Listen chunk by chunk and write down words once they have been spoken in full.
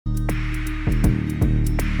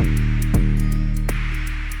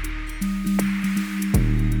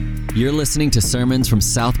You're listening to sermons from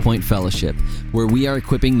South Point Fellowship, where we are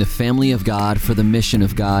equipping the family of God for the mission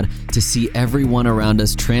of God to see everyone around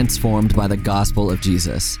us transformed by the gospel of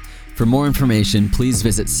Jesus. For more information, please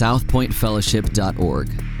visit southpointfellowship.org.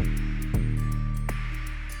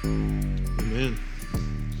 Amen.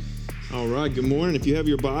 All right, good morning. If you have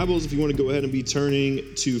your Bibles, if you want to go ahead and be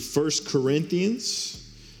turning to 1 Corinthians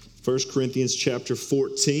chapter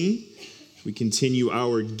 14. We continue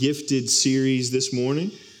our gifted series this morning.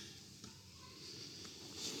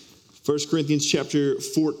 1 Corinthians chapter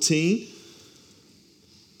 14.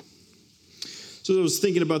 So as I was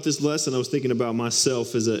thinking about this lesson, I was thinking about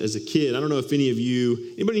myself as a kid. I don't know if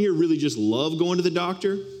anybody here really just love going to the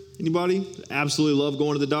doctor? Anybody? Absolutely love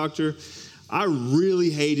going to the doctor? I really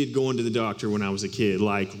hated going to the doctor when I was a kid.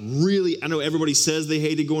 Like, really, I know everybody says they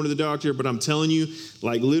hated going to the doctor, but I'm telling you,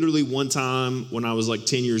 like, literally one time when I was like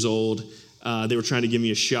 10 years old, they were trying to give me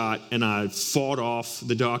a shot, and I fought off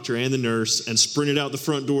the doctor and the nurse and sprinted out the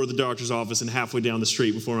front door of the doctor's office and halfway down the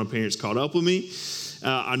street before my parents caught up with me.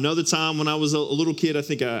 Another time when I was a little kid, I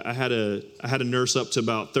think I had a nurse up to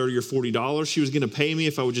about $30 or $40. She was going to pay me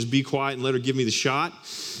if I would just be quiet and let her give me the shot.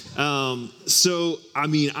 So, I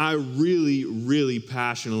mean, I really, really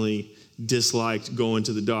passionately disliked going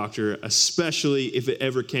to the doctor, especially if it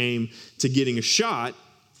ever came to getting a shot.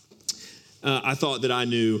 I thought that I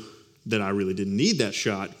knew that I really didn't need that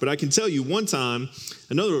shot. But I can tell you one time,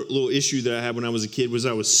 another little issue that I had when I was a kid was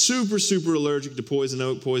I was super, super allergic to poison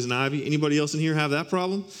oak, poison ivy. Anybody else in here have that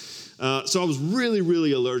problem? So I was really,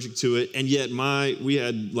 really allergic to it. And yet we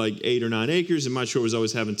had like 8 or 9 acres, and my chore was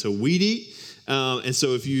always having to weed eat. And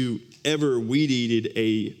so if you ever weed eated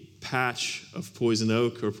a patch of poison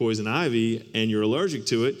oak or poison ivy and you're allergic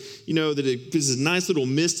to it, you know that it gives this nice little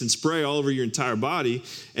mist and spray all over your entire body,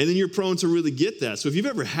 and then you're prone to really get that. So if you've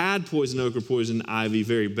ever had poison oak or poison ivy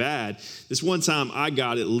very bad, this one time I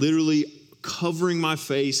got it literally covering my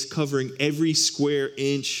face, covering every square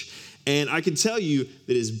inch. And I can tell you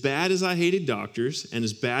that as bad as I hated doctors and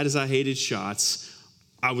as bad as I hated shots,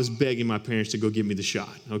 I was begging my parents to go give me the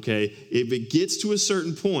shot, okay? If it gets to a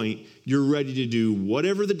certain point, you're ready to do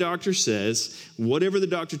whatever the doctor says, whatever the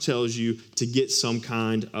doctor tells you to get some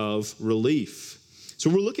kind of relief.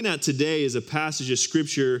 So what we're looking at today is a passage of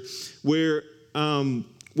scripture where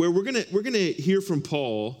we're gonna hear from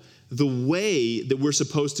Paul the way that we're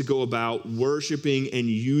supposed to go about worshiping and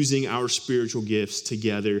using our spiritual gifts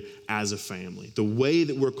together as a family, the way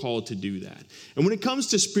that we're called to do that. And when it comes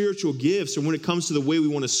to spiritual gifts, or when it comes to the way we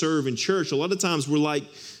want to serve in church, a lot of times we're like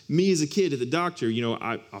me as a kid at the doctor. You know,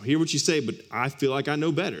 I'll hear what you say, but I feel like I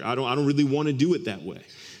know better. I don't really want to do it that way.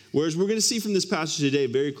 Whereas we're going to see from this passage today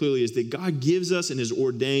very clearly is that God gives us and has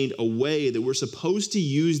ordained a way that we're supposed to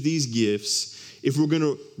use these gifts if we're going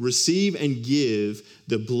to receive and give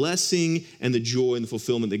the blessing and the joy and the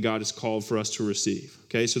fulfillment that God has called for us to receive.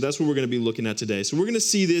 Okay, so that's what we're going to be looking at today. So we're going to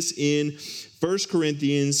see this in 1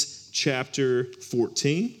 Corinthians chapter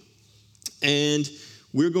 14. And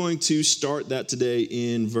we're going to start that today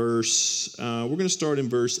in we're going to start in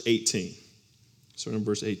verse 18. Start in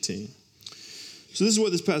verse 18. So this is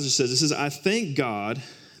what this passage says. It says, I thank God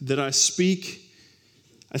that I speak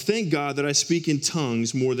in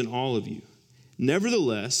tongues more than all of you.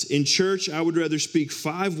 Nevertheless, in church, I would rather speak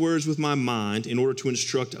 5 words with my mind in order to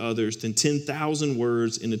instruct others than 10,000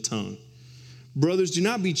 words in a tongue. Brothers, do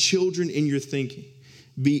not be children in your thinking.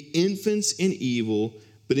 Be infants in evil,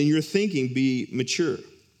 but in your thinking be mature.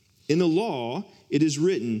 In the law, it is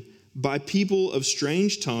written, by people of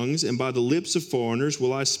strange tongues and by the lips of foreigners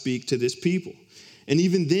will I speak to this people. And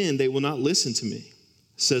even then they will not listen to me,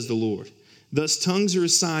 says the Lord. Thus tongues are a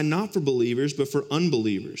sign not for believers, but for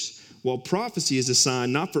unbelievers, while prophecy is a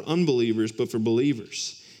sign not for unbelievers, but for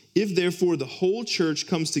believers. If therefore the whole church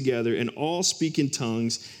comes together and all speak in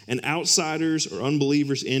tongues, and outsiders or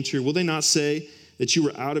unbelievers enter, will they not say that you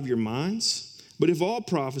are out of your minds? But if all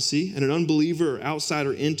prophecy and an unbeliever or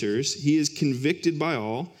outsider enters, he is convicted by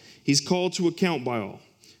all, he's called to account by all.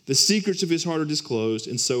 The secrets of his heart are disclosed,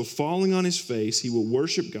 and so falling on his face, he will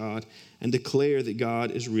worship God and declare that God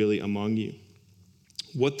is really among you.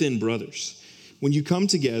 What then, brothers? When you come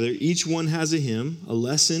together, each one has a hymn, a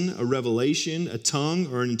lesson, a revelation, a tongue,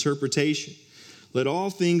 or an interpretation. Let all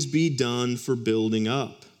things be done for building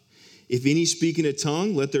up. If any speak in a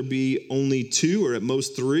tongue, let there be only 2 or at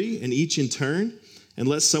most 3, and each in turn, and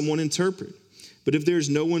let someone interpret. But if there is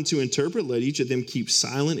no one to interpret, let each of them keep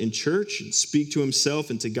silent in church and speak to himself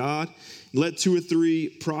and to God. Let 2 or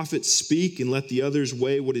 3 prophets speak, and let the others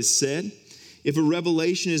weigh what is said. If a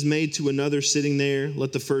revelation is made to another sitting there,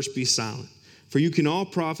 let the first be silent. For you can all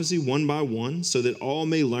prophesy one by one, so that all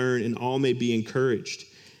may learn and all may be encouraged.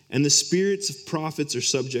 And the spirits of prophets are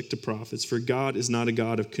subject to prophets, for God is not a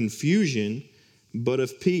God of confusion, but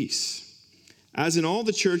of peace. As in all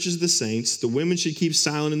the churches of the saints, the women should keep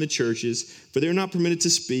silent in the churches, for they are not permitted to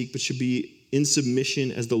speak, but should be in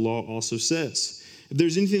submission, as the law also says. If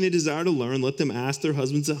there's anything they desire to learn, let them ask their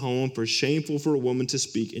husbands at home, for it's shameful for a woman to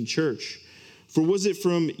speak in church. For was it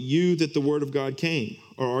from you that the word of God came,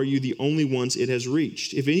 or are you the only ones it has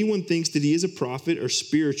reached? If anyone thinks that he is a prophet or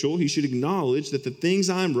spiritual, he should acknowledge that the things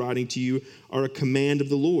I am writing to you are a command of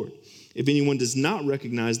the Lord. If anyone does not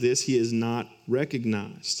recognize this, he is not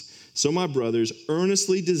recognized. So, my brothers,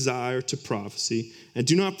 earnestly desire to prophesy, and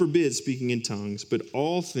do not forbid speaking in tongues, but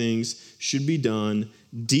all things should be done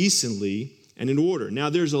decently and in order. Now,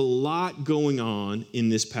 there's a lot going on in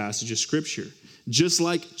this passage of Scripture. Just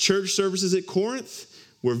like church services at Corinth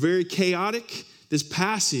were very chaotic, this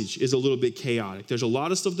passage is a little bit chaotic. There's a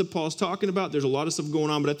lot of stuff that Paul's talking about. There's a lot of stuff going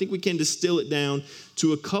on, but I think we can distill it down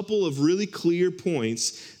to a couple of really clear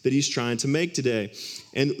points that he's trying to make today.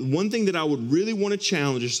 And one thing that I would really want to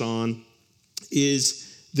challenge us on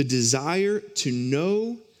is the desire to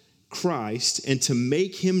know Christ and to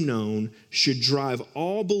make him known should drive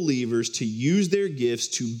all believers to use their gifts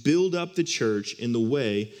to build up the church in the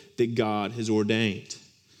way that God has ordained.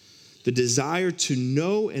 The desire to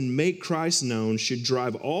know and make Christ known should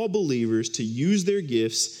drive all believers to use their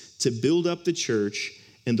gifts to build up the church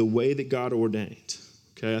in the way that God ordained.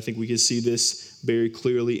 Okay, I think we can see this very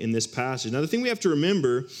clearly in this passage. Now, the thing we have to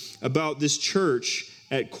remember about this church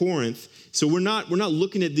at Corinth, so we're not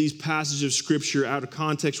looking at these passages of Scripture out of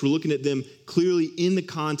context. We're looking at them clearly in the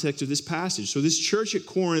context of this passage. So this church at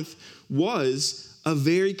Corinth was a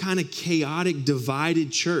very kind of chaotic,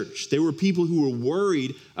 divided church. There were people who were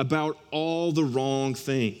worried about all the wrong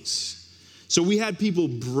things. So we had people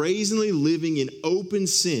brazenly living in open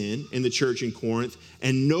sin in the church in Corinth,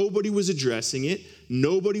 and nobody was addressing it.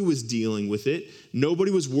 Nobody was dealing with it.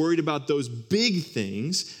 Nobody was worried about those big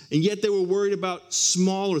things, and yet they were worried about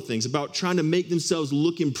smaller things, about trying to make themselves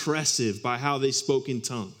look impressive by how they spoke in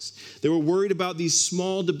tongues. They were worried about these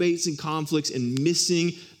small debates and conflicts and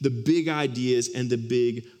missing the big ideas and the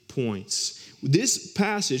big points. This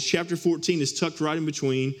passage, chapter 14, is tucked right in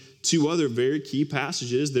between two other very key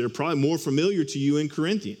passages that are probably more familiar to you in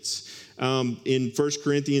Corinthians. In 1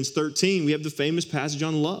 Corinthians 13, we have the famous passage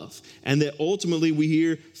on love, and that ultimately we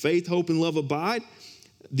hear faith, hope, and love abide.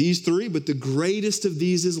 These three, but the greatest of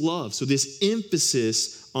these is love. So this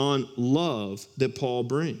emphasis on love that Paul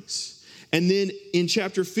brings. And then in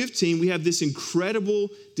chapter 15, we have this incredible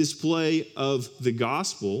display of the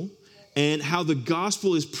gospel and how the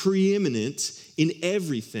gospel is preeminent in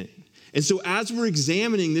everything. And so as we're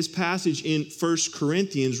examining this passage in 1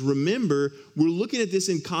 Corinthians, remember, we're looking at this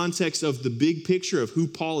in context of the big picture of who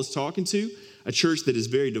Paul is talking to, a church that is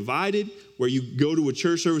very divided, where you go to a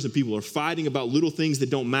church service and people are fighting about little things that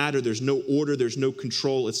don't matter. There's no order, there's no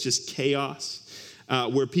control, it's just chaos.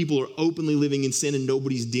 Where people are openly living in sin and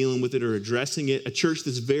nobody's dealing with it or addressing it. A church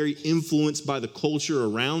that's very influenced by the culture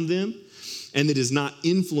around them and that is not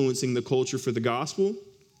influencing the culture for the gospel.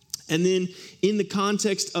 And then in the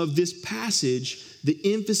context of this passage, the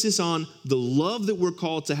emphasis on the love that we're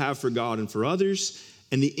called to have for God and for others,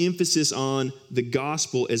 and the emphasis on the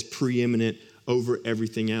gospel as preeminent over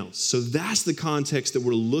everything else. So that's the context that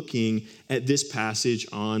we're looking at this passage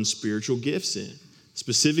on spiritual gifts in.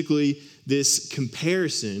 Specifically, this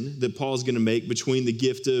comparison that Paul's going to make between the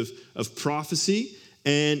gift of prophecy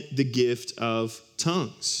and the gift of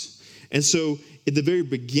tongues. And so at the very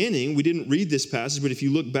beginning, we didn't read this passage, but if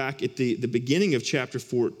you look back at the beginning of chapter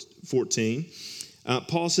 14,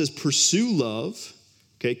 Paul says, pursue love,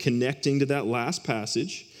 okay, connecting to that last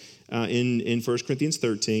passage in 1 Corinthians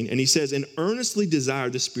 13. And he says, and earnestly desire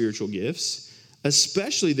the spiritual gifts,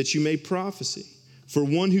 especially that you may prophesy. For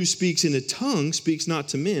one who speaks in a tongue speaks not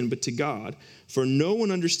to men, but to God. For no one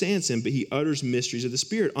understands him, but he utters mysteries of the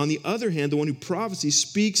Spirit. On the other hand, the one who prophesies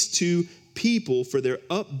speaks to people for their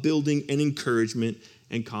upbuilding and encouragement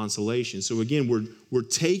and consolation. So again, we're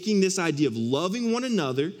taking this idea of loving one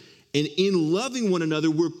another, and in loving one another,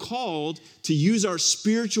 we're called to use our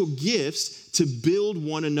spiritual gifts to build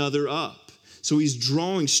one another up. So he's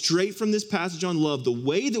drawing straight from this passage on love. The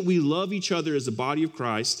way that we love each other as the body of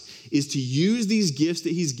Christ is to use these gifts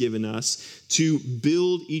that he's given us to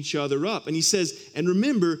build each other up. And he says, and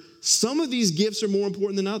remember, some of these gifts are more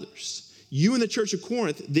important than others. You in the church of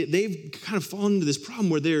Corinth, they've kind of fallen into this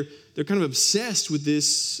problem where they're kind of obsessed with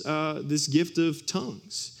this gift of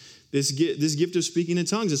tongues. this gift of speaking in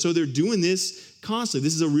tongues. And so they're doing this constantly.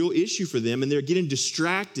 This is a real issue for them, and they're getting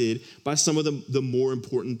distracted by some of the more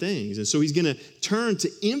important things. And so he's going to turn to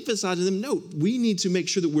emphasize to them, no, we need to make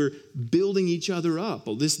sure that we're building each other up.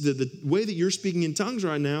 Well, the way that you're speaking in tongues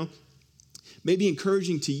right now may be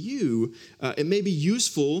encouraging to you. It may be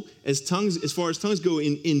useful as far as tongues go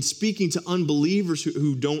in speaking to unbelievers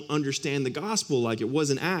who don't understand the gospel like it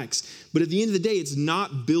was in Acts. But at the end of the day, it's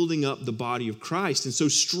not building up the body of Christ. And so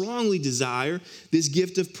strongly desire this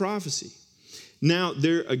gift of prophecy. Now,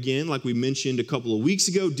 there again, like we mentioned a couple of weeks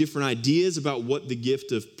ago, different ideas about what the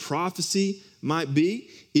gift of prophecy might be.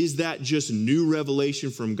 Is that just new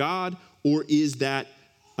revelation from God, or is that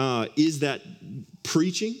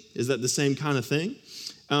preaching? Is that the same kind of thing?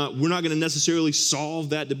 We're not going to necessarily solve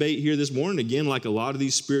that debate here this morning. Again, like a lot of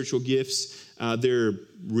these spiritual gifts, they're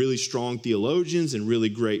really strong theologians and really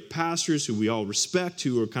great pastors who we all respect,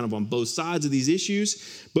 who are kind of on both sides of these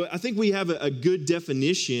issues. But I think we have a good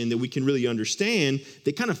definition that we can really understand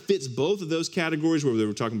that kind of fits both of those categories, where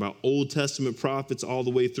we're talking about Old Testament prophets all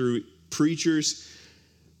the way through preachers.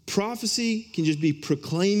 Prophecy can just be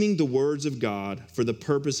proclaiming the words of God for the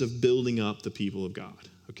purpose of building up the people of God.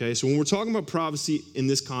 Okay, so when we're talking about prophecy in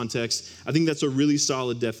this context, I think that's a really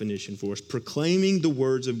solid definition for us. Proclaiming the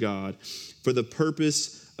words of God for the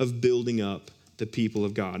purpose of building up the people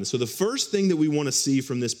of God. And so the first thing that we want to see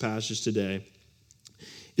from this passage today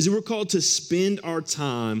is that we're called to spend our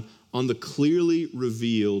time on the clearly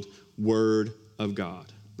revealed word of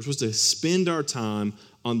God. We're supposed to spend our time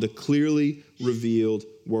on the clearly revealed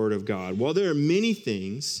word of God. While there are many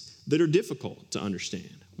things that are difficult to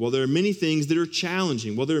understand, while there are many things that are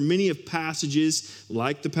challenging, while there are many of passages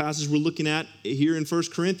like the passage we're looking at here in 1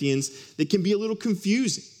 Corinthians that can be a little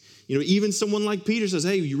confusing. You know, even someone like Peter says,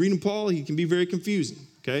 hey, you reading Paul, he can be very confusing.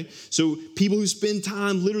 Okay, so people who spend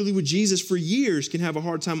time literally with Jesus for years can have a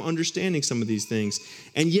hard time understanding some of these things.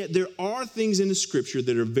 And yet there are things in the scripture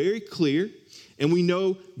that are very clear, and we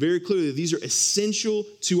know very clearly that these are essential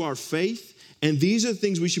to our faith, and these are the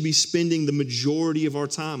things we should be spending the majority of our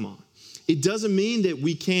time on. It doesn't mean that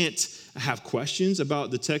we can't have questions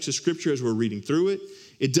about the text of scripture as we're reading through it.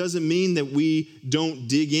 It doesn't mean that we don't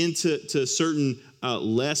dig into certain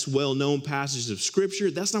less well-known passages of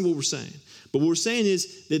scripture. That's not what we're saying. But what we're saying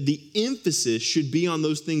is that the emphasis should be on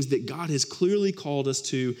those things that God has clearly called us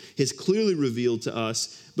to, has clearly revealed to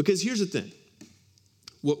us. Because here's the thing.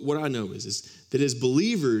 What I know is that as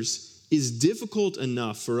believers, it's difficult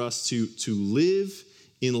enough for us to live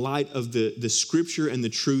in light of the scripture and the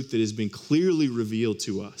truth that has been clearly revealed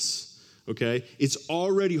to us. Okay? It's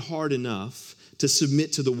already hard enough to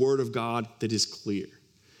submit to the word of God that is clear.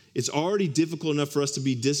 It's already difficult enough for us to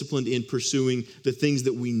be disciplined in pursuing the things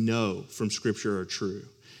that we know from Scripture are true.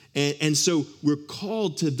 And so we're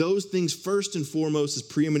called to those things first and foremost as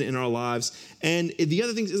preeminent in our lives. And the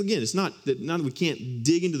other things is, again, it's not that we can't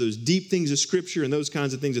dig into those deep things of Scripture and those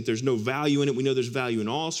kinds of things, that there's no value in it. We know there's value in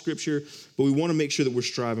all Scripture, but we want to make sure that we're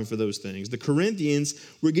striving for those things. The Corinthians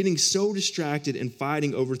were getting so distracted and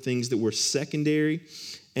fighting over things that were secondary,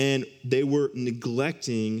 and they were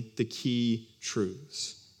neglecting the key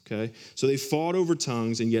truths. Okay? So they fought over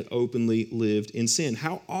tongues and yet openly lived in sin.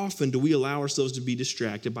 How often do we allow ourselves to be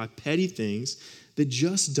distracted by petty things that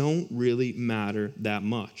just don't really matter that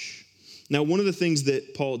much? Now, one of the things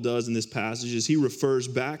that Paul does in this passage is he refers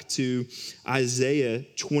back to Isaiah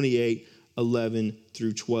 28, 11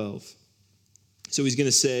 through 12. So he's going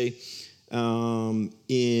to say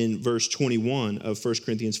in verse 21 of 1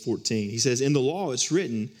 Corinthians 14, he says, "In the law it's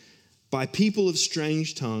written, by people of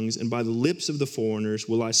strange tongues and by the lips of the foreigners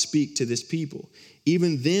will I speak to this people.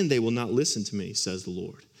 Even then they will not listen to me, says the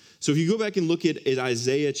Lord." So if you go back and look at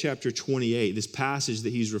Isaiah chapter 28, this passage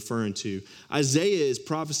that he's referring to, Isaiah is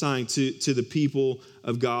prophesying to the people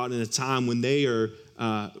of God in a time when they are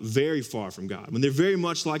very far from God, when they're very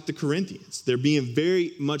much like the Corinthians. They're being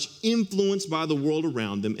very much influenced by the world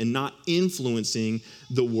around them and not influencing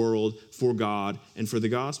the world for God and for the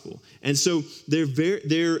gospel. And so their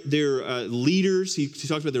leaders, he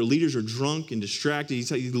talks about their leaders are drunk and distracted.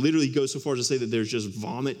 He literally goes so far as to say that there's just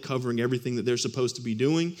vomit covering everything that they're supposed to be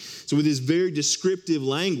doing. So with his very descriptive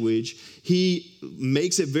language, he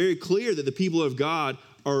makes it very clear that the people of God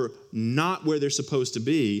are not where they're supposed to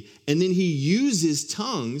be. And then he uses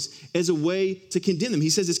tongues as a way to condemn them.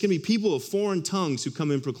 He says it's going to be people of foreign tongues who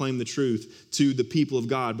come and proclaim the truth to the people of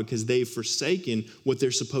God because they've forsaken what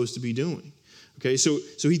they're supposed to be doing. Okay, so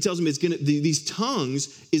he tells them these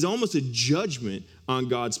tongues is almost a judgment on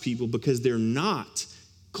God's people because they're not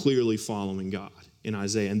clearly following God. in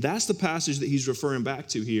Isaiah. And that's the passage that he's referring back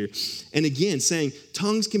to here. And again, saying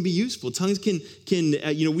tongues can be useful. Tongues can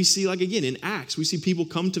we see, like, again, in Acts, we see people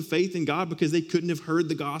come to faith in God because they couldn't have heard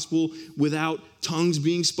the gospel without tongues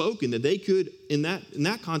being spoken, that they could, in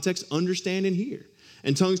that context, understand and hear.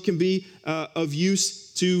 And tongues can be of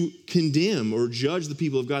use to condemn or judge the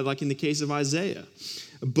people of God, like in the case of Isaiah.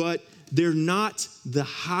 But they're not the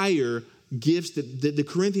higher gifts that the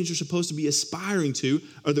Corinthians are supposed to be aspiring to,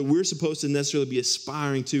 or that we're supposed to necessarily be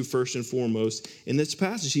aspiring to first and foremost. In this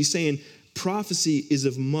passage, he's saying prophecy is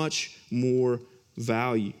of much more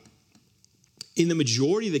value. In the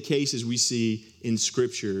majority of the cases we see in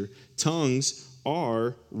Scripture, tongues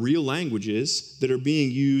are real languages that are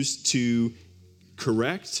being used to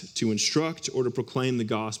correct, to instruct, or to proclaim the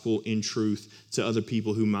gospel in truth to other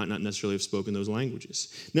people who might not necessarily have spoken those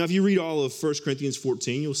languages. Now, if you read all of 1 Corinthians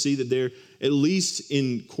 14, you'll see that there, at least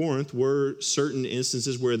in Corinth, were certain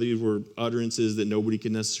instances where these were utterances that nobody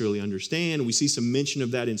could necessarily understand. We see some mention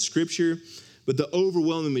of that in Scripture, but the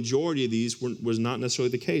overwhelming majority of these was not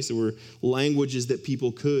necessarily the case. There were languages that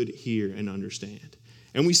people could hear and understand.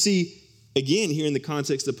 And we see, again, here in the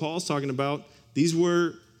context that Paul's talking about, these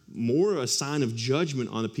were more a sign of judgment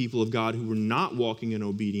on the people of God who were not walking in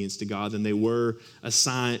obedience to God than they were a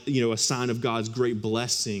sign of God's great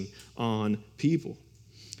blessing on people.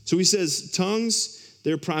 So he says tongues,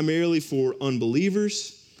 they're primarily for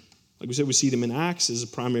unbelievers. Like we said, we see them in Acts as a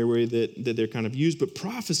primary way that they're kind of used. But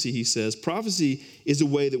prophecy, he says, prophecy is a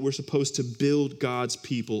way that we're supposed to build God's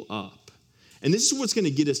people up. And this is what's going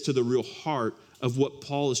to get us to the real heart of what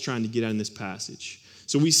Paul is trying to get at in this passage.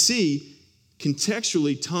 So we see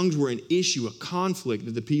contextually, tongues were an issue, a conflict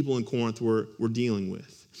that the people in Corinth were dealing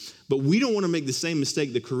with. But we don't want to make the same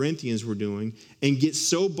mistake the Corinthians were doing and get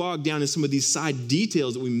so bogged down in some of these side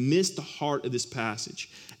details that we miss the heart of this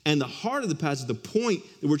passage. And the heart of the passage, the point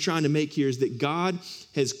that we're trying to make here is that God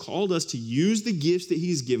has called us to use the gifts that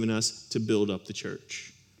he's given us to build up the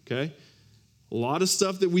church. Okay? A lot of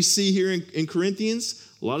stuff that we see here in Corinthians,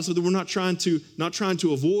 a lot of stuff that we're not trying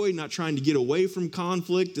to avoid, not trying to get away from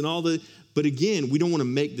conflict and all the. But again, we don't want to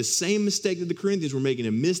make the same mistake that the Corinthians were making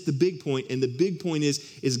and miss the big point. And the big point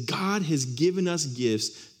is God has given us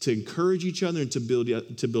gifts to encourage each other and to build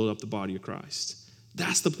up the body of Christ.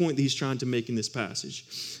 That's the point that he's trying to make in this passage.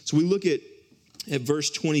 So we look at verse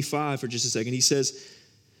 25 for just a second. He says,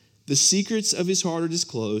 the secrets of his heart are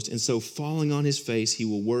disclosed, and so falling on his face, he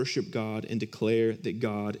will worship God and declare that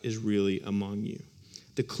God is really among you.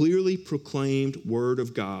 The clearly proclaimed word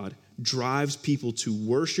of God drives people to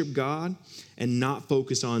worship God and not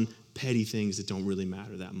focus on petty things that don't really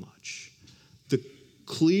matter that much. The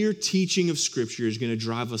clear teaching of Scripture is going to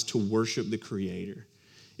drive us to worship the Creator.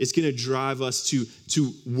 It's going to drive us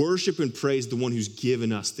to worship and praise the one who's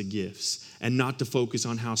given us the gifts and not to focus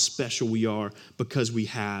on how special we are because we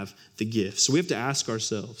have the gifts. So we have to ask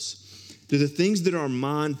ourselves, do the things that our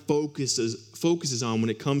mind focuses on when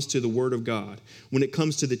it comes to the Word of God, when it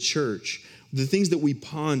comes to the church, the things that we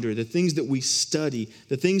ponder, the things that we study,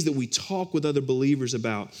 the things that we talk with other believers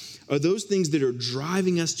about, are those things that are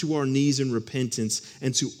driving us to our knees in repentance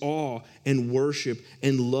and to awe and worship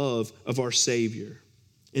and love of our Savior?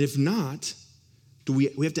 And if not, we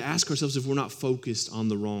have to ask ourselves if we're not focused on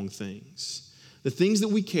the wrong things. The things that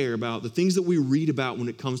we care about, the things that we read about when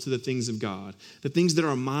it comes to the things of God, the things that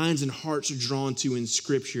our minds and hearts are drawn to in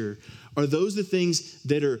Scripture, are those the things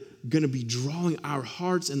that are going to be drawing our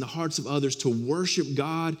hearts and the hearts of others to worship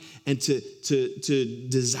God and to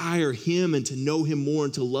desire Him and to know Him more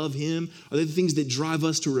and to love Him? Are they the things that drive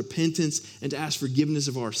us to repentance and to ask forgiveness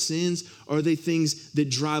of our sins? Or are they things that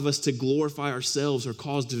drive us to glorify ourselves or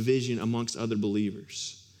cause division amongst other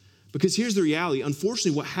believers? Because here's the reality.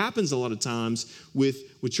 Unfortunately, what happens a lot of times with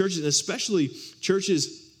churches, and especially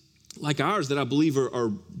churches like ours that I believe are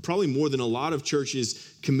probably more than a lot of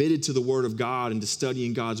churches committed to the Word of God and to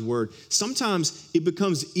studying God's Word, sometimes it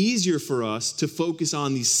becomes easier for us to focus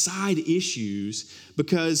on these side issues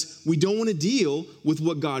because we don't want to deal with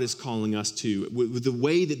what God is calling us to, with the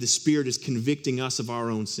way that the Spirit is convicting us of our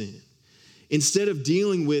own sin. Instead of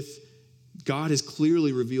dealing with, God has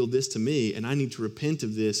clearly revealed this to me, and I need to repent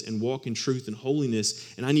of this and walk in truth and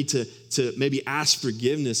holiness, and I need to maybe ask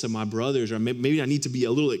forgiveness of my brothers, or maybe I need to be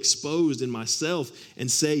a little exposed in myself and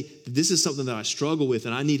say, this is something that I struggle with,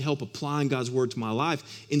 and I need help applying God's Word to my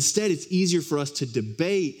life. Instead, it's easier for us to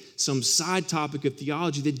debate some side topic of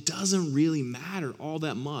theology that doesn't really matter all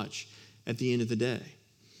that much at the end of the day.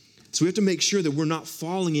 So we have to make sure that we're not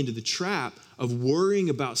falling into the trap of worrying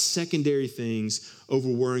about secondary things over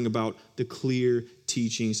worrying about the clear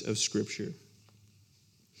teachings of Scripture.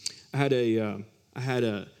 I had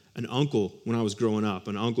a an uncle when I was growing up.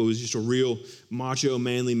 An uncle who was just a real macho,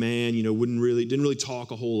 manly man, didn't really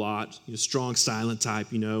talk a whole lot, strong, silent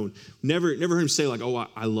type, Never heard him say like, oh,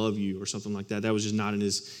 I love you or something like that. That was just not in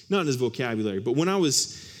his vocabulary. But when I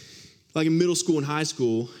was like in middle school and high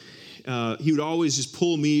school, he would always just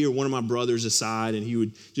pull me or one of my brothers aside and he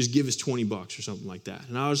would just give us $20 or something like that.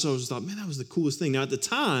 And I always thought, man, that was the coolest thing. Now at the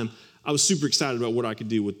time, I was super excited about what I could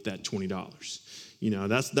do with that $20.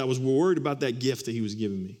 That was worried about that gift that he was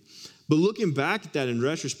giving me. But looking back at that in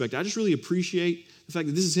retrospect, I just really appreciate the fact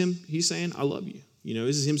that this is him. He's saying, I love you.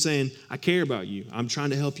 This is him saying, I care about you. I'm trying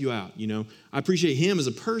to help you out. I appreciate him as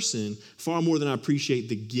a person far more than I appreciate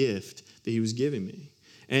the gift that he was giving me.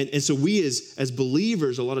 And so we as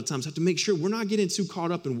believers a lot of times have to make sure we're not getting too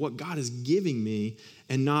caught up in what God is giving me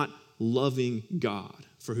and not loving God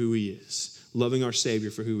for who he is. Loving our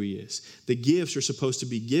Savior for who he is. The gifts are supposed to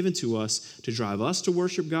be given to us to drive us to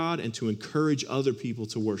worship God and to encourage other people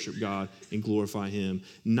to worship God and glorify him,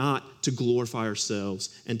 not to glorify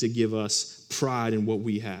ourselves and to give us pride in what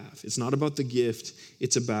we have. It's not about the gift,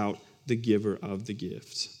 it's about the giver of the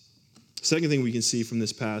gift. Second thing we can see from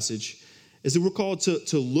this passage is that we're called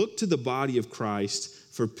to look to the body of Christ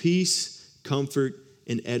for peace, comfort,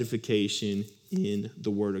 and edification in the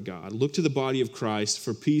Word of God. Look to the body of Christ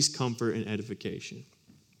for peace, comfort, and edification.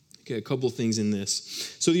 Okay, a couple of things in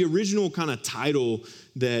this. So the original kind of title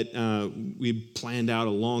that we planned out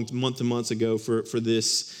months ago for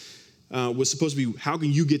this was supposed to be, how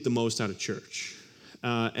can you get the most out of church?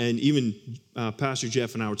 And even Pastor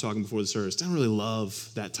Jeff and I were talking before the service. I don't really love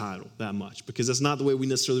that title that much because that's not the way we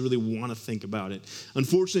necessarily really want to think about it.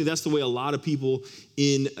 Unfortunately, that's the way a lot of people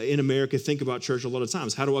in America think about church a lot of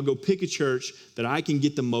times. How do I go pick a church that I can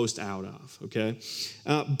get the most out of, okay?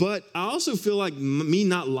 But I also feel like me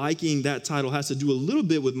not liking that title has to do a little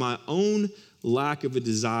bit with my own lack of a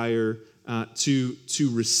desire to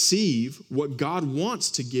receive what God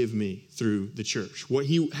wants to give me through the church,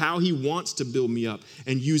 how he wants to build me up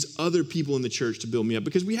and use other people in the church to build me up.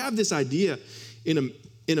 Because we have this idea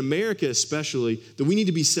in America especially that we need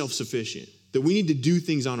to be self-sufficient, that we need to do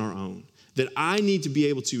things on our own, that I need to be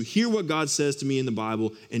able to hear what God says to me in the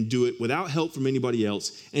Bible and do it without help from anybody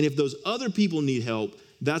else. And if those other people need help,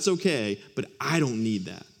 that's okay, but I don't need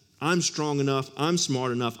that. I'm strong enough, I'm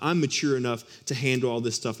smart enough, I'm mature enough to handle all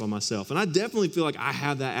this stuff by myself. And I definitely feel like I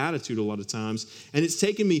have that attitude a lot of times. And it's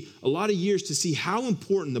taken me a lot of years to see how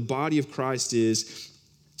important the body of Christ is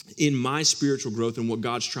in my spiritual growth and what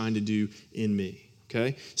God's trying to do in me,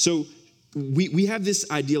 okay? So we have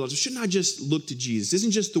this idea of, shouldn't I just look to Jesus?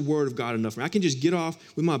 Isn't just the word of God enough for me? I can just get off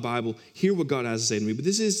with my Bible, hear what God has to say to me. But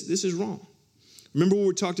this is wrong. Remember what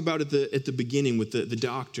we talked about at the beginning with the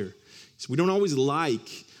doctor. So we don't always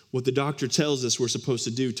like what the doctor tells us we're supposed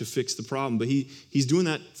to do to fix the problem, but he's doing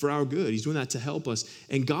that for our good. He's doing that to help us.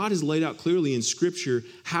 And God has laid out clearly in Scripture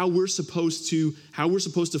how we're supposed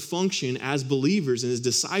to function as believers and as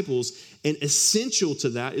disciples, and essential to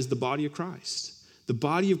that is the body of Christ. The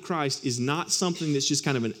body of Christ is not something that's just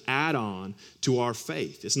kind of an add-on to our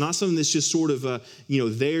faith. It's not something that's just sort of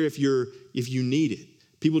there if you need it.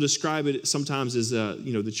 People describe it sometimes as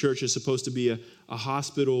the church is supposed to be a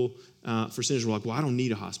hospital for sinners. We're like, well, I don't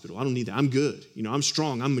need a hospital. I don't need that. I'm good. I'm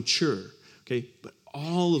strong. I'm mature. Okay, but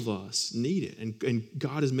all of us need it, and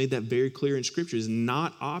God has made that very clear in Scripture. It's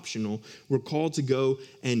not optional. We're called to go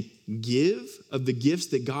and give of the gifts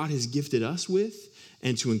that God has gifted us with,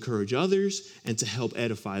 and to encourage others and to help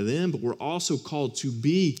edify them. But we're also called to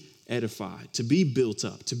be edified, to be built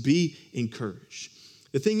up, to be encouraged.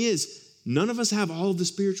 The thing is, none of us have all of the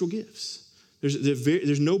spiritual gifts.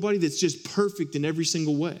 There's nobody that's just perfect in every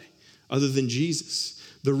single way other than Jesus.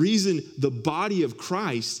 The reason the body of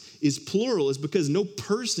Christ is plural is because no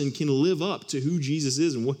person can live up to who Jesus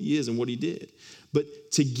is and what he is and what he did.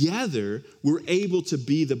 But together, we're able to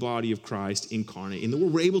be the body of Christ incarnate.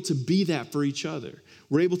 And we're able to be that for each other.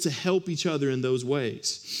 We're able to help each other in those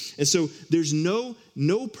ways. And so there's no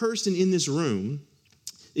person in this room,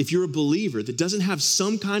 if you're a believer, that doesn't have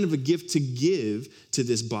some kind of a gift to give to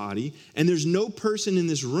this body, and there's no person in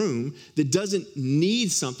this room that doesn't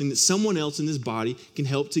need something that someone else in this body can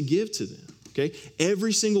help to give to them, okay?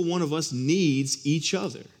 Every single one of us needs each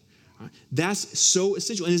other. That's so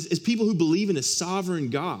essential. And as people who believe in a sovereign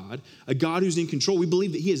God, a God who's in control, we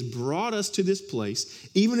believe that he has brought us to this place,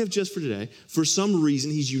 even if just for today, for some reason.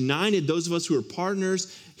 He's united those of us who are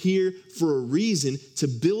partners here for a reason to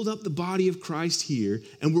build up the body of Christ here.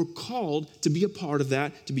 And we're called to be a part of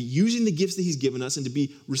that, to be using the gifts that he's given us and to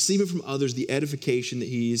be receiving from others the edification that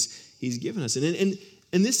he's given us. And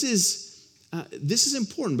this is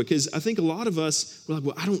important because I think a lot of us, we're like,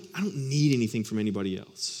 well, I don't need anything from anybody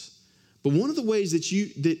else. But one of the ways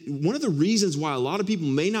one of the reasons why a lot of people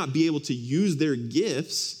may not be able to use their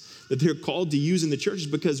gifts that they're called to use in the church is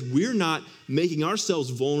because we're not making ourselves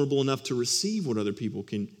vulnerable enough to receive what other people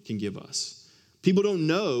can give us. People don't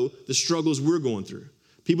know the struggles we're going through.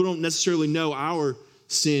 People don't necessarily know our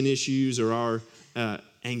sin issues or our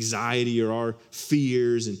anxiety or our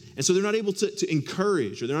fears. And so they're not able to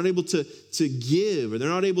encourage, or they're not able to give, or they're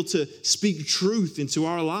not able to speak truth into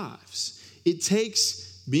our lives. It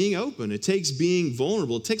takes being open. It takes being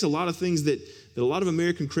vulnerable. It takes a lot of things that a lot of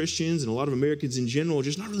American Christians and a lot of Americans in general are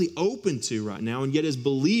just not really open to right now. And yet as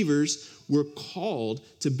believers, we're called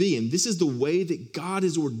to be. And this is the way that God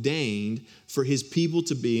has ordained for his people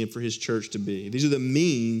to be and for his church to be. These are the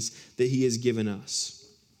means that he has given us.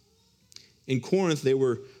 In Corinth, they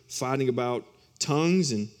were fighting about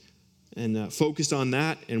tongues and focused on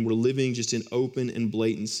that, and were living just in open and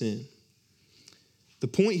blatant sin. The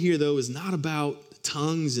point here, though, is not about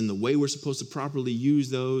tongues and the way we're supposed to properly use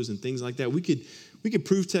those and things like that. We could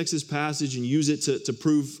proof text this passage and use it to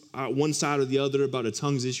prove one side or the other about a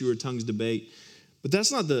tongues issue or a tongues debate. But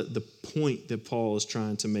that's not the point that Paul is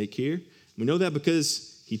trying to make here. We know that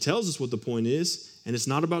because he tells us what the point is, and it's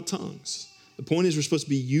not about tongues. The point is we're supposed to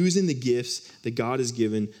be using the gifts that God has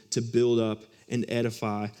given to build up and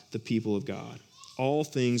edify the people of God. All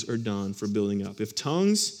things are done for building up. If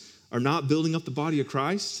tongues are not building up the body of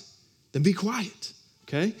Christ, then be quiet,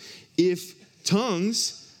 okay? If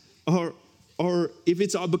tongues if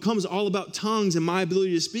it becomes all about tongues and my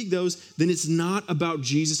ability to speak those, then it's not about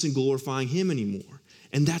Jesus and glorifying him anymore.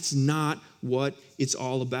 And that's not what it's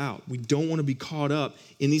all about. We don't want to be caught up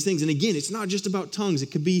in these things. And again, it's not just about tongues.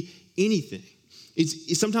 It could be anything.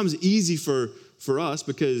 It's sometimes easy for us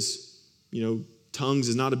because, tongues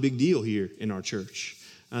is not a big deal here in our church.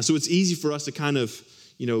 So it's easy for us to kind of,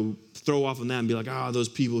 throw off on that and be like, those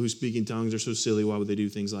people who speak in tongues are so silly. Why would they do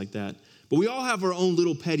things like that? But we all have our own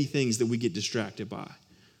little petty things that we get distracted by.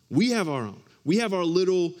 We have our own. We have our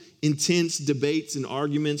little intense debates and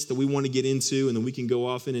arguments that we want to get into, and then we can go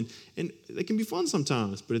off in, and they can be fun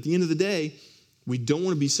sometimes. But at the end of the day, we don't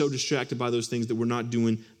want to be so distracted by those things that we're not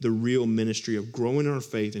doing the real ministry of growing in our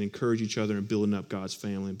faith and encourage each other and building up God's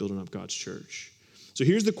family and building up God's church. So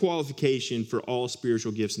here's the qualification for all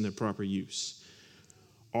spiritual gifts in their proper use.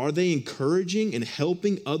 Are they encouraging and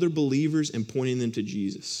helping other believers and pointing them to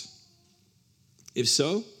Jesus? If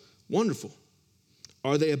so, wonderful.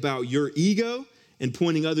 Are they about your ego and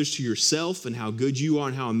pointing others to yourself and how good you are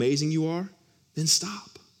and how amazing you are? Then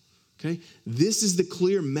stop. Okay? This is the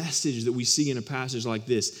clear message that we see in a passage like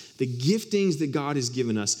this. The giftings that God has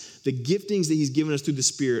given us, the giftings that he's given us through the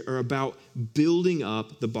Spirit are about building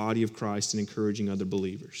up the body of Christ and encouraging other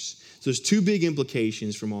believers. So there's two big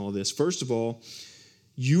implications from all of this. First of all,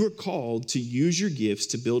 you are called to use your gifts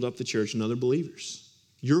to build up the church and other believers.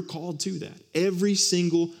 You're called to that. Every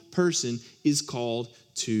single person is called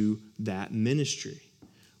to that ministry.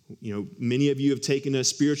 Many of you have taken a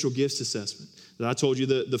spiritual gifts assessment. I told you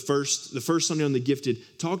the first Sunday on the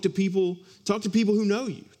gifted, talk to people who know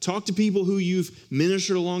you. Talk to people who you've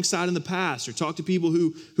ministered alongside in the past, or talk to people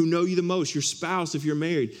who know you the most, your spouse if you're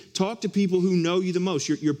married. Talk to people who know you the most,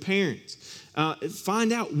 your parents.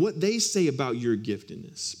 Find out what they say about your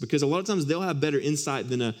giftedness, because a lot of times they'll have better insight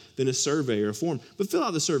than a survey or a form. But fill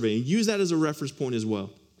out the survey and use that as a reference point as well.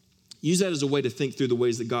 Use that as a way to think through the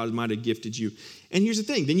ways that God might have gifted you. And here's the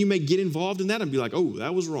thing, then you may get involved in that and be like,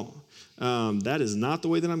 that was wrong. That is not the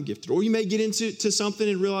way that I'm gifted. Or you may get into something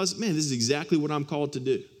and realize, man, this is exactly what I'm called to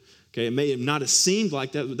do. Okay, it may not have seemed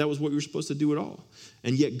like that was what you were supposed to do at all.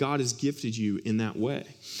 And yet God has gifted you in that way.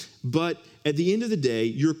 But at the end of the day,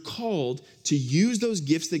 you're called to use those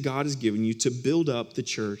gifts that God has given you to build up the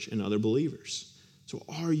church and other believers. So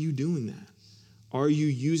are you doing that? Are you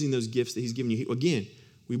using those gifts that he's given you? Again,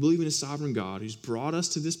 we believe in a sovereign God who's brought us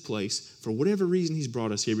to this place for whatever reason he's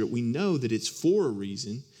brought us here, but we know that it's for a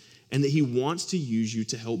reason and that he wants to use you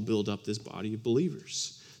to help build up this body of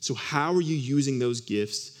believers. So how are you using those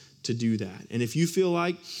gifts to do that? And if you feel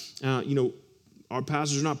like, our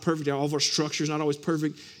pastors are not perfect, all of our structure is not always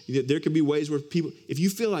perfect, there could be ways where people, if you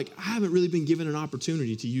feel like I haven't really been given an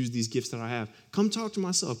opportunity to use these gifts that I have, come talk to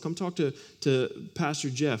myself, come talk to Pastor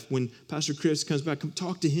Jeff. When Pastor Chris comes back, come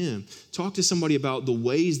talk to him. Talk to somebody about the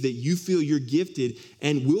ways that you feel you're gifted,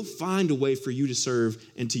 and we'll find a way for you to serve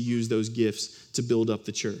and to use those gifts to build up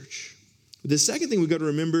the church. The second thing we've got to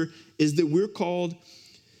remember is that we're called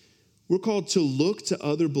to look to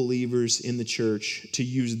other believers in the church to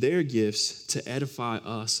use their gifts to edify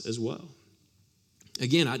us as well.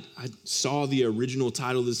 again, I saw the original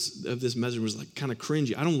title of this message was like kind of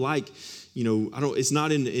cringy. I don't like, it's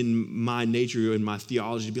not in my nature and my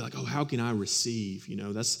theology to be like, oh, how can I receive?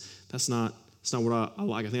 That's not what I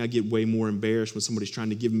like. I think I get way more embarrassed when somebody's trying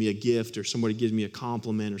to give me a gift or somebody gives me a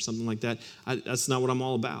compliment or something like that. That's not what I'm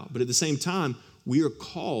all about. But at the same time, we are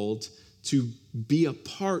called to be a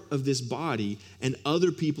part of this body, and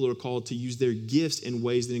other people are called to use their gifts in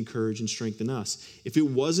ways that encourage and strengthen us. If it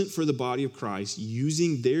wasn't for the body of Christ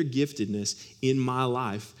using their giftedness in my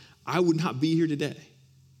life, I would not be here today.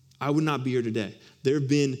 I would not be here today. There have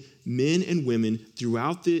been men and women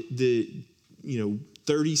throughout the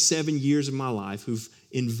 37 years of my life who've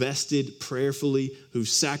invested prayerfully, who've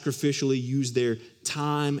sacrificially used their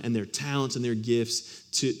time and their talents and their gifts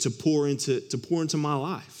to pour into my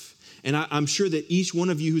life. And I'm sure that each one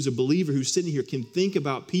of you who's a believer who's sitting here can think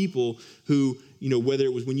about people who, whether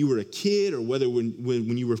it was when you were a kid or whether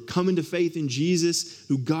when you were coming to faith in Jesus,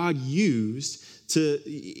 who God used to,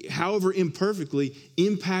 however imperfectly,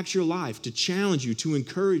 impact your life, to challenge you, to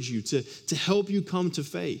encourage you, to help you come to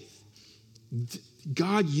faith.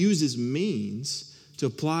 God uses means to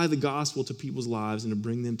apply the gospel to people's lives and to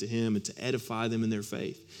bring them to Him and to edify them in their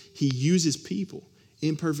faith. He uses people,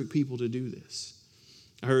 imperfect people, to do this.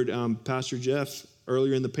 I heard Pastor Jeff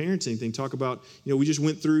earlier in the parenting thing talk about, we just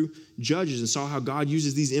went through Judges and saw how God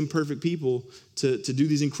uses these imperfect people to do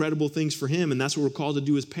these incredible things for Him, and that's what we're called to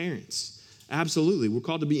do as parents. Absolutely. We're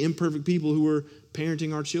called to be imperfect people who are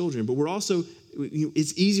parenting our children, but we're also,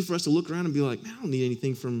 it's easy for us to look around and be like, man, I don't need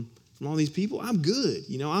anything from all these people. I'm good.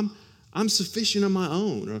 I'm sufficient on my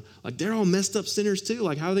own. Or like, they're all messed up sinners too.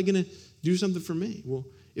 Like, how are they going to do something for me? Well,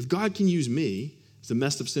 if God can use me, as the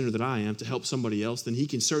messed up sinner that I am, to help somebody else, then He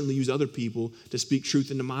can certainly use other people to speak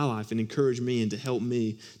truth into my life and encourage me and to help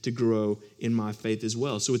me to grow in my faith as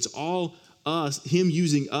well. So it's all us, Him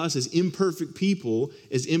using us as imperfect people,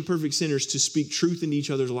 as imperfect sinners, to speak truth into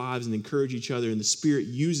each other's lives and encourage each other, and the Spirit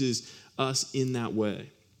uses us in that way.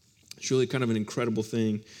 It's really kind of an incredible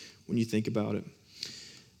thing when you think about it.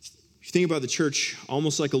 You think about the church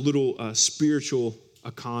almost like a little spiritual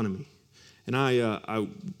economy. And I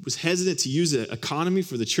was hesitant to use an economy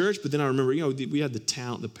for the church, but then I remember, we had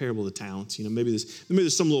the parable of the talents. Maybe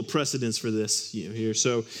there's some little precedence for this, here.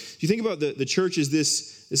 So if you think about the church as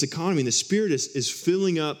this economy, and the Spirit is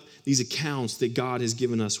filling up these accounts that God has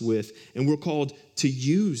given us with, and we're called to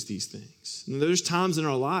use these things. And there's times in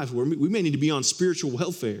our life where we may need to be on spiritual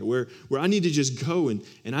welfare, where I need to just go and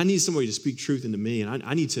I need somebody to speak truth into me, and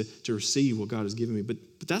I need to receive what God has given me. But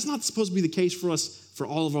that's not supposed to be the case for us for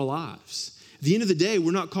all of our lives. At the end of the day,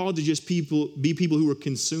 we're not called to just be people who are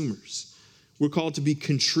consumers. We're called to be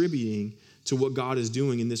contributing to what God is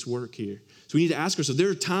doing in this work here. So we need to ask ourselves, there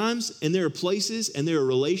are times and there are places and there are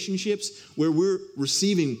relationships where we're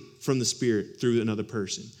receiving from the Spirit through another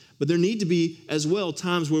person. But there need to be as well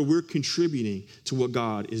times where we're contributing to what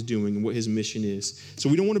God is doing and what His mission is. So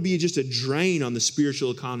we don't want to be just a drain on the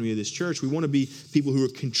spiritual economy of this church. We want to be people who are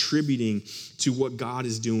contributing to what God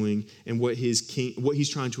is doing and what He's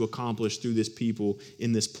trying to accomplish through this people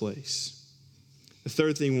in this place. The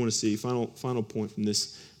third thing we want to see, final point from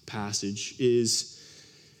this passage, is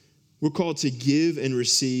we're called to give and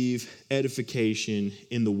receive edification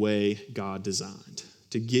in the way God designed.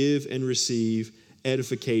 To give and receive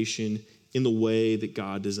edification in the way that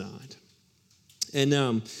God designed. And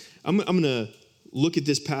I'm going to look at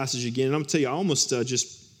this passage again, and I'm going to tell you, I almost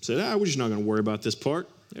just said, we're just not going to worry about this part.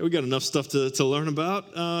 We got enough stuff to learn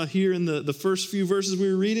about here in the first few verses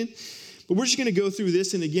we were reading. But we're just going to go through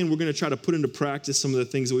this, and again, we're going to try to put into practice some of the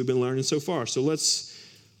things that we've been learning so far. So let's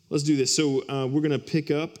do this. So we're going to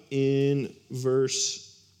pick up in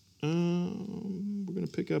verse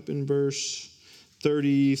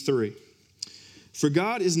 33. For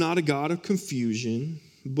God is not a God of confusion,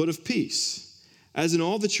 but of peace. As in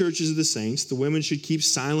all the churches of the saints, the women should keep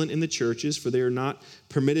silent in the churches, for they are not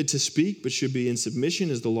permitted to speak, but should be in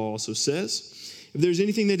submission, as the law also says. If there's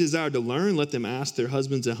anything they desire to learn, let them ask their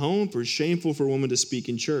husbands at home, for it's shameful for a woman to speak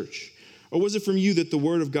in church. Or was it from you that the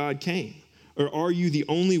word of God came? Or are you the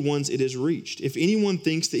only ones it has reached? If anyone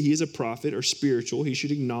thinks that he is a prophet or spiritual, he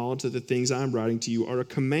should acknowledge that the things I am writing to you are a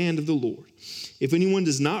command of the Lord. If anyone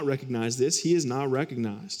does not recognize this, he is not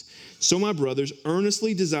recognized. So, my brothers,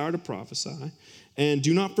 earnestly desire to prophesy, and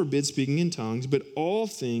do not forbid speaking in tongues, but all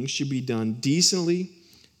things should be done decently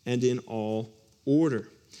and in all order.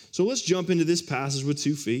 So let's jump into this passage with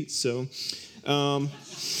 2 feet. So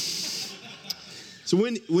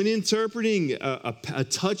when interpreting a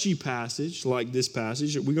touchy passage like this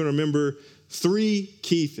passage, we're going to remember 3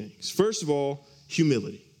 key things. First of all,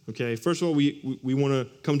 humility. Okay. First of all, we want to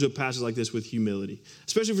come to a passage like this with humility,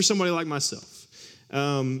 especially for somebody like myself.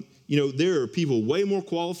 there are people way more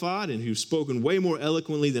qualified and who've spoken way more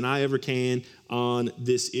eloquently than I ever can on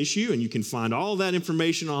this issue. And you can find all that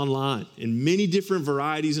information online in many different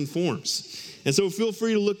varieties and forms. And so feel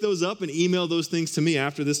free to look those up and email those things to me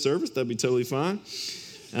after this service. That'd be totally fine.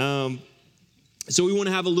 So we want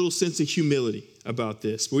to have a little sense of humility about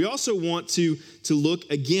this. But we also want to look,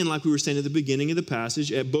 again, like we were saying at the beginning of the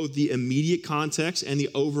passage, at both the immediate context and the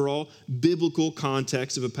overall biblical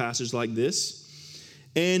context of a passage like this.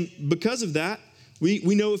 And because of that,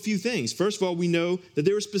 we know a few things. First of all, we know that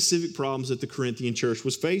there were specific problems that the Corinthian church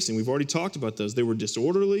was facing. We've already talked about those. They were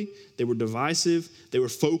disorderly, they were divisive, they were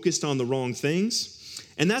focused on the wrong things.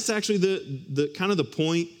 And that's actually the kind of the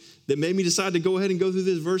point that made me decide to go ahead and go through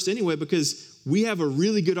this verse anyway, because we have a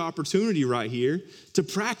really good opportunity right here to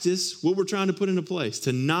practice what we're trying to put into place,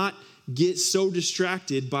 to not get so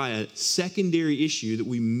distracted by a secondary issue that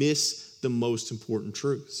we miss the most important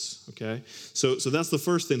truths, okay? So that's the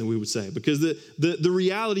first thing that we would say, because the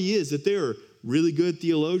reality is that there are really good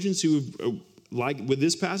theologians who, like with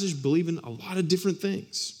this passage, believe in a lot of different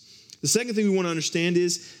things. The second thing we want to understand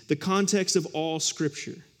is the context of all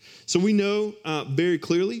Scripture. So we know very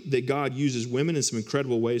clearly that God uses women in some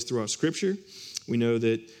incredible ways throughout Scripture. We know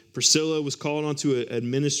that Priscilla was called on to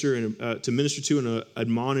minister to and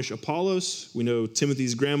admonish Apollos. We know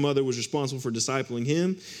Timothy's grandmother was responsible for discipling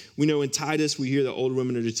him. We know in Titus, we hear that older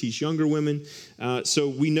women are to teach younger women. So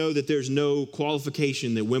we know that there's no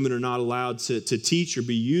qualification that women are not allowed to teach or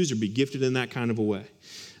be used or be gifted in that kind of a way.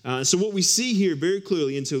 So what we see here very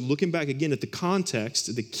clearly, and so looking back again at the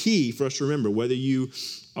context, the key for us to remember, whether you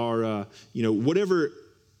are, wherever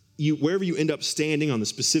you end up standing on the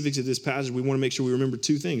specifics of this passage, we want to make sure we remember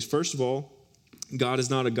two things. First of all, God is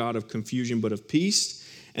not a God of confusion, but of peace.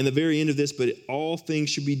 And the very end of this, but all things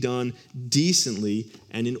should be done decently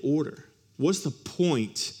and in order. What's the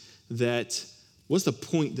point that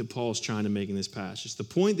Paul's trying to make in this passage? The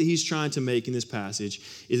point that he's trying to make in this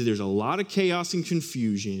passage is that there's a lot of chaos and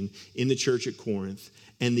confusion in the church at Corinth.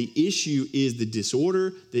 And the issue is the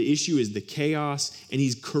disorder, the issue is the chaos, and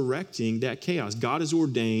he's correcting that chaos. God has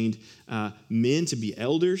ordained men to be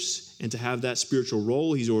elders and to have that spiritual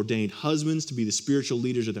role. He's ordained husbands to be the spiritual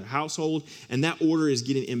leaders of their household, and that order is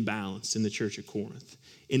getting imbalanced in the church at Corinth.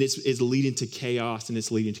 And it's leading to chaos and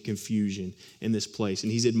it's leading to confusion in this place.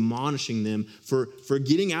 And he's admonishing them for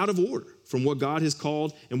getting out of order from what God has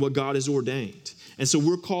called and what God has ordained. And so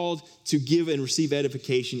we're called to give and receive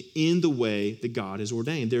edification in the way that God has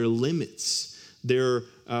ordained. There are limits. There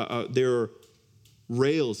are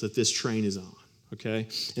rails that this train is on, okay?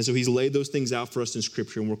 And so he's laid those things out for us in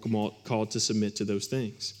Scripture, and we're called to submit to those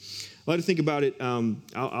things. I like to think about it.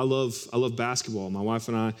 I love basketball. My wife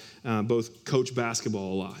and I both coach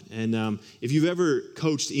basketball a lot. And if you've ever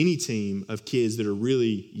coached any team of kids that are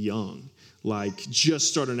really young, like just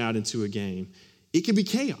starting out into a game, it can be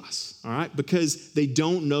chaos, all right, because they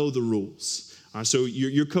don't know the rules. All right, so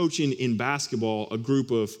you're coaching in basketball a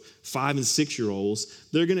group of 5 and 6 year olds.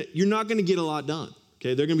 You're not gonna get a lot done.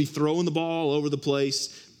 Okay, they're gonna be throwing the ball all over the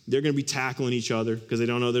place. They're going to be tackling each other because they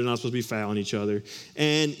don't know they're not supposed to be fouling each other.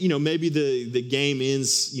 And, maybe the game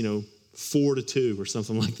ends, 4-2 or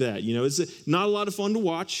something like that. It's not a lot of fun to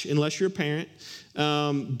watch unless you're a parent.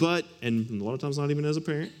 And a lot of times not even as a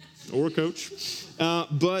parent or a coach.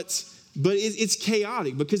 But it's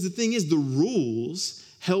chaotic because the thing is the rules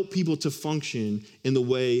help people to function in the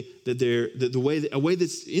way that a way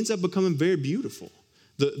that ends up becoming very beautiful.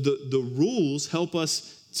 The rules help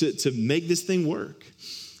us to make this thing work.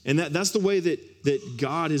 And that's the way that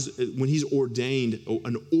God is, when he's ordained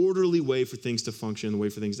an orderly way for things to function, the way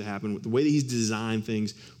for things to happen, the way that he's designed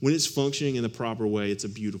things, when it's functioning in the proper way, it's a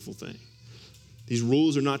beautiful thing. These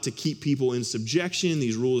rules are not to keep people in subjection.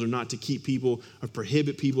 These rules are not to keep people or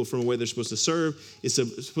prohibit people from the way they're supposed to serve. It's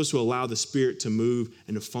supposed to allow the Spirit to move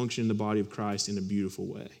and to function in the body of Christ in a beautiful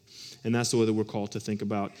way. And that's the way that we're called to think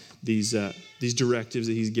about these directives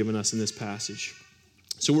that he's given us in this passage.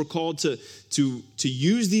 So we're called to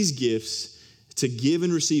use these gifts to give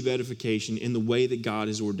and receive edification in the way that God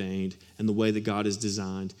has ordained and the way that God has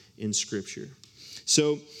designed in Scripture.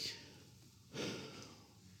 So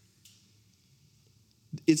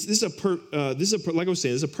like I was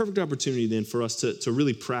saying, it's a perfect opportunity then for us to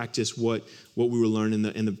really practice what we were learning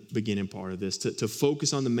in the beginning part of this, to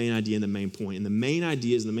focus on the main idea and the main point. And the main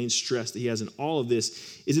ideas and the main stress that he has in all of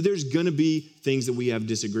this is that there's going to be things that we have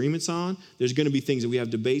disagreements on. There's going to be things that we have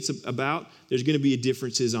debates about. There's going to be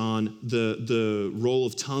differences on the role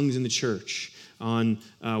of tongues in the church. on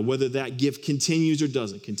whether that gift continues or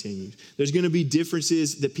doesn't continue. There's going to be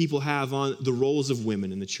differences that people have on the roles of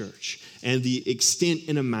women in the church and the extent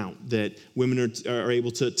and amount that women are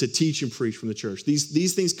able to teach and preach from the church.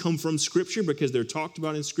 These things come from Scripture because they're talked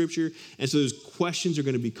about in Scripture, and so those questions are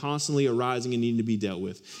going to be constantly arising and needing to be dealt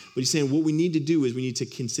with. But he's saying what we need to do is we need to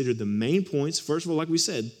consider the main points. First of all, like we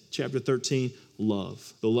said, chapter 13,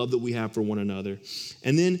 love, the love that we have for one another.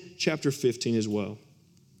 And then chapter 15 as well.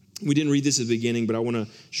 We didn't read this at the beginning, but I want to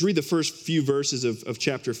just read the first few verses of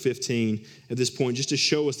chapter 15 at this point, just to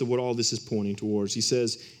show us that what all this is pointing towards. He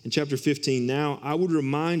says in chapter 15, "Now I would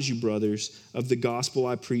remind you, brothers, of the gospel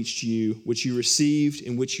I preached to you, which you received,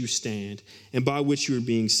 in which you stand, and by which you are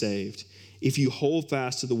being saved, if you hold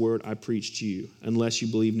fast to the word I preached to you, unless you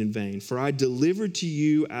believed in vain. For I delivered to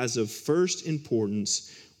you as of first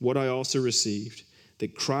importance what I also received,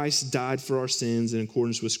 that Christ died for our sins in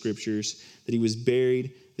accordance with Scriptures, that he was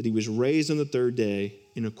buried, that he was raised on the third day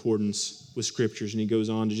in accordance with Scriptures." And he goes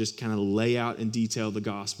on to just kind of lay out and detail the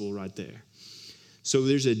gospel right there. So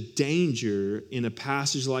there's a danger in a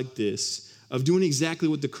passage like this of doing exactly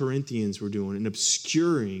what the Corinthians were doing and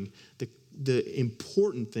obscuring the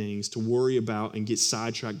important things to worry about and get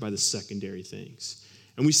sidetracked by the secondary things.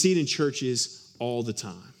 And we see it in churches all the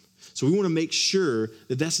time. So we want to make sure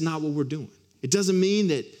that that's not what we're doing. It doesn't mean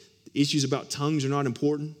that issues about tongues are not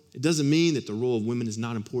important. It doesn't mean that the role of women is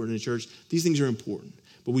not important in the church. These things are important.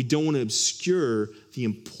 But we don't want to obscure the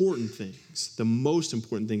important things, the most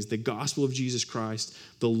important things, the gospel of Jesus Christ,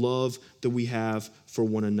 the love that we have for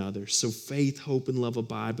one another. So faith, hope, and love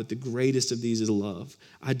abide, but the greatest of these is love.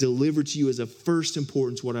 I delivered to you as of first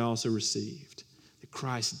importance what I also received, that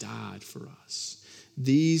Christ died for us.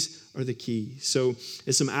 These are the keys. So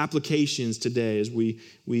there's some applications today as we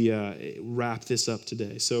wrap this up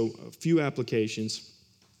today. So a few applications.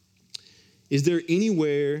 Is there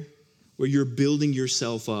anywhere where you're building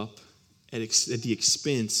yourself up at the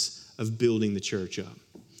expense of building the church up?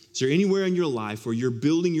 Is there anywhere in your life where you're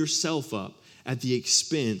building yourself up at the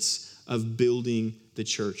expense of building the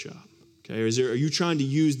church up? Okay, or are you trying to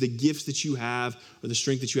use the gifts that you have or the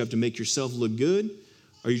strength that you have to make yourself look good?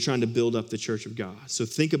 Or are you trying to build up the church of God? So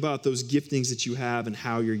think about those giftings that you have and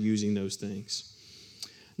how you're using those things.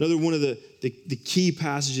 Another one of the key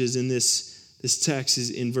passages in this text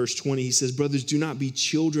is in verse 20. He says, "Brothers, do not be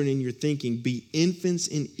children in your thinking. Be infants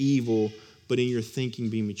in evil, but in your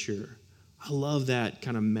thinking be mature." I love that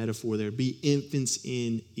kind of metaphor there. Be infants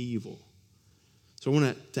in evil. So I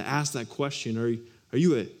want to ask that question. Are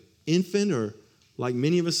you an infant, or like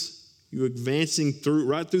many of us, you advancing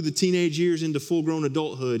right through the teenage years into full-grown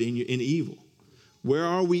adulthood in evil? Where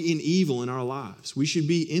are we in evil in our lives? We should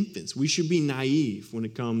be infants. We should be naive when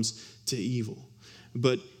it comes to evil,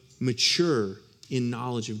 but mature in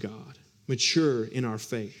knowledge of God, mature in our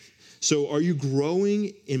faith. So are you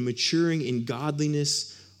growing and maturing in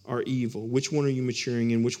godliness or evil? Which one are you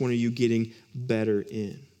maturing in? Which one are you getting better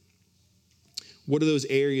in? What are those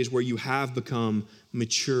areas where you have become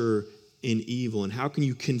mature in evil, and how can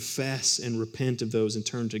you confess and repent of those and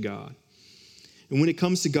turn to God? And when it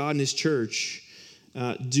comes to God and his church,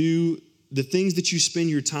 do the things that you spend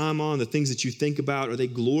your time on, the things that you think about, are they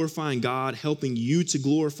glorifying God, helping you to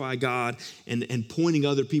glorify God and pointing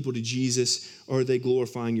other people to Jesus, or are they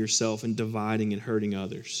glorifying yourself and dividing and hurting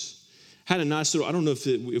others? I had a nice little, I don't know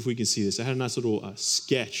if we can see this, I had a nice little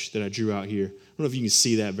sketch that I drew out here. I don't know if you can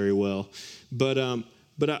see that very well, but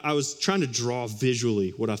I was trying to draw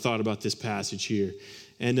visually what I thought about this passage here.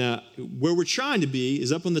 And where we're trying to be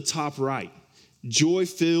is up on the top right,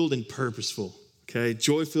 joy-filled and purposeful. Okay,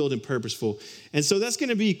 joy-filled and purposeful. And so that's going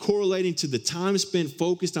to be correlating to the time spent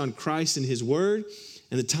focused on Christ and his word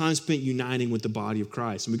and the time spent uniting with the body of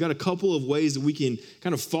Christ. And we've got a couple of ways that we can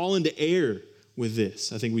kind of fall into error with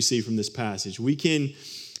this, I think we see from this passage. We can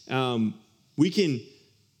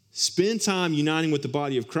spend time uniting with the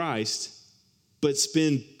body of Christ, but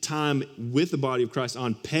spend time with the body of Christ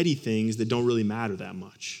on petty things that don't really matter that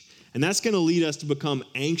much. And that's going to lead us to become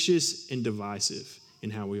anxious and divisive in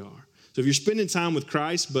how we are. So if you're spending time with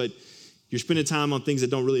Christ, but you're spending time on things that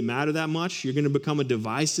don't really matter that much, you're going to become a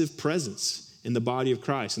divisive presence in the body of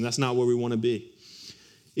Christ, and that's not where we want to be.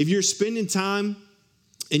 If you're spending time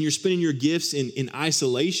and you're spending your gifts in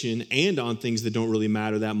isolation and on things that don't really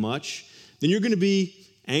matter that much, then you're going to be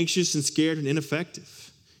anxious and scared and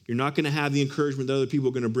ineffective. You're not going to have the encouragement that other people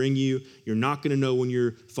are going to bring you. You're not going to know when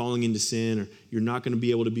you're falling into sin, or you're not going to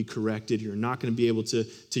be able to be corrected. You're not going to be able to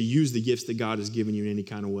use the gifts that God has given you in any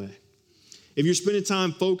kind of way. If you're spending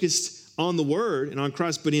time focused on the word and on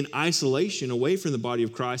Christ, but in isolation away from the body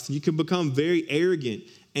of Christ, then you can become very arrogant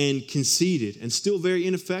and conceited and still very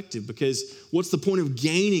ineffective, because what's the point of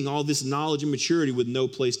gaining all this knowledge and maturity with no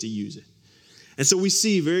place to use it? And so we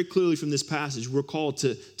see very clearly from this passage, we're called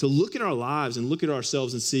to look at our lives and look at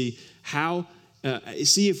ourselves and see how,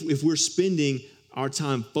 if we're spending our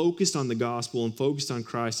time focused on the gospel and focused on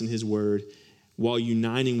Christ and his word, while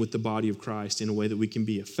uniting with the body of Christ in a way that we can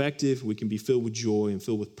be effective, we can be filled with joy and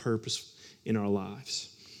filled with purpose in our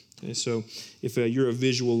lives. Okay, so if you're a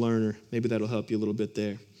visual learner, maybe that'll help you a little bit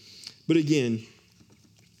there. But again,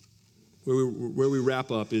 where we wrap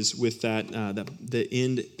up is with that the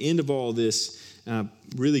end of all this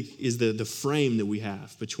really is the frame that we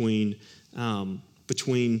have between 1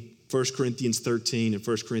 Corinthians 13 and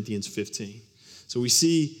 1 Corinthians 15. So we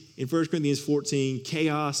see in 1 Corinthians 14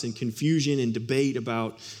 chaos and confusion and debate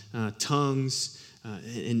about tongues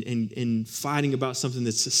and fighting about something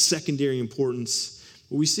that's a secondary importance.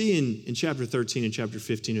 What we see in chapter 13 and chapter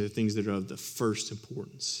 15 are the things that are of the first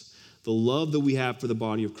importance. The love that we have for the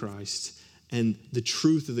body of Christ and the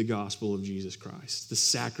truth of the gospel of Jesus Christ, the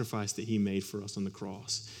sacrifice that he made for us on the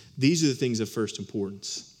cross. These are the things of first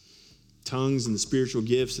importance. Tongues and the spiritual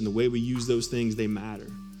gifts and the way we use those things, they matter.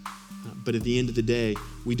 But at the end of the day,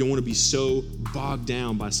 we don't want to be so bogged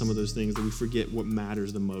down by some of those things that we forget what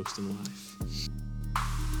matters the most in life.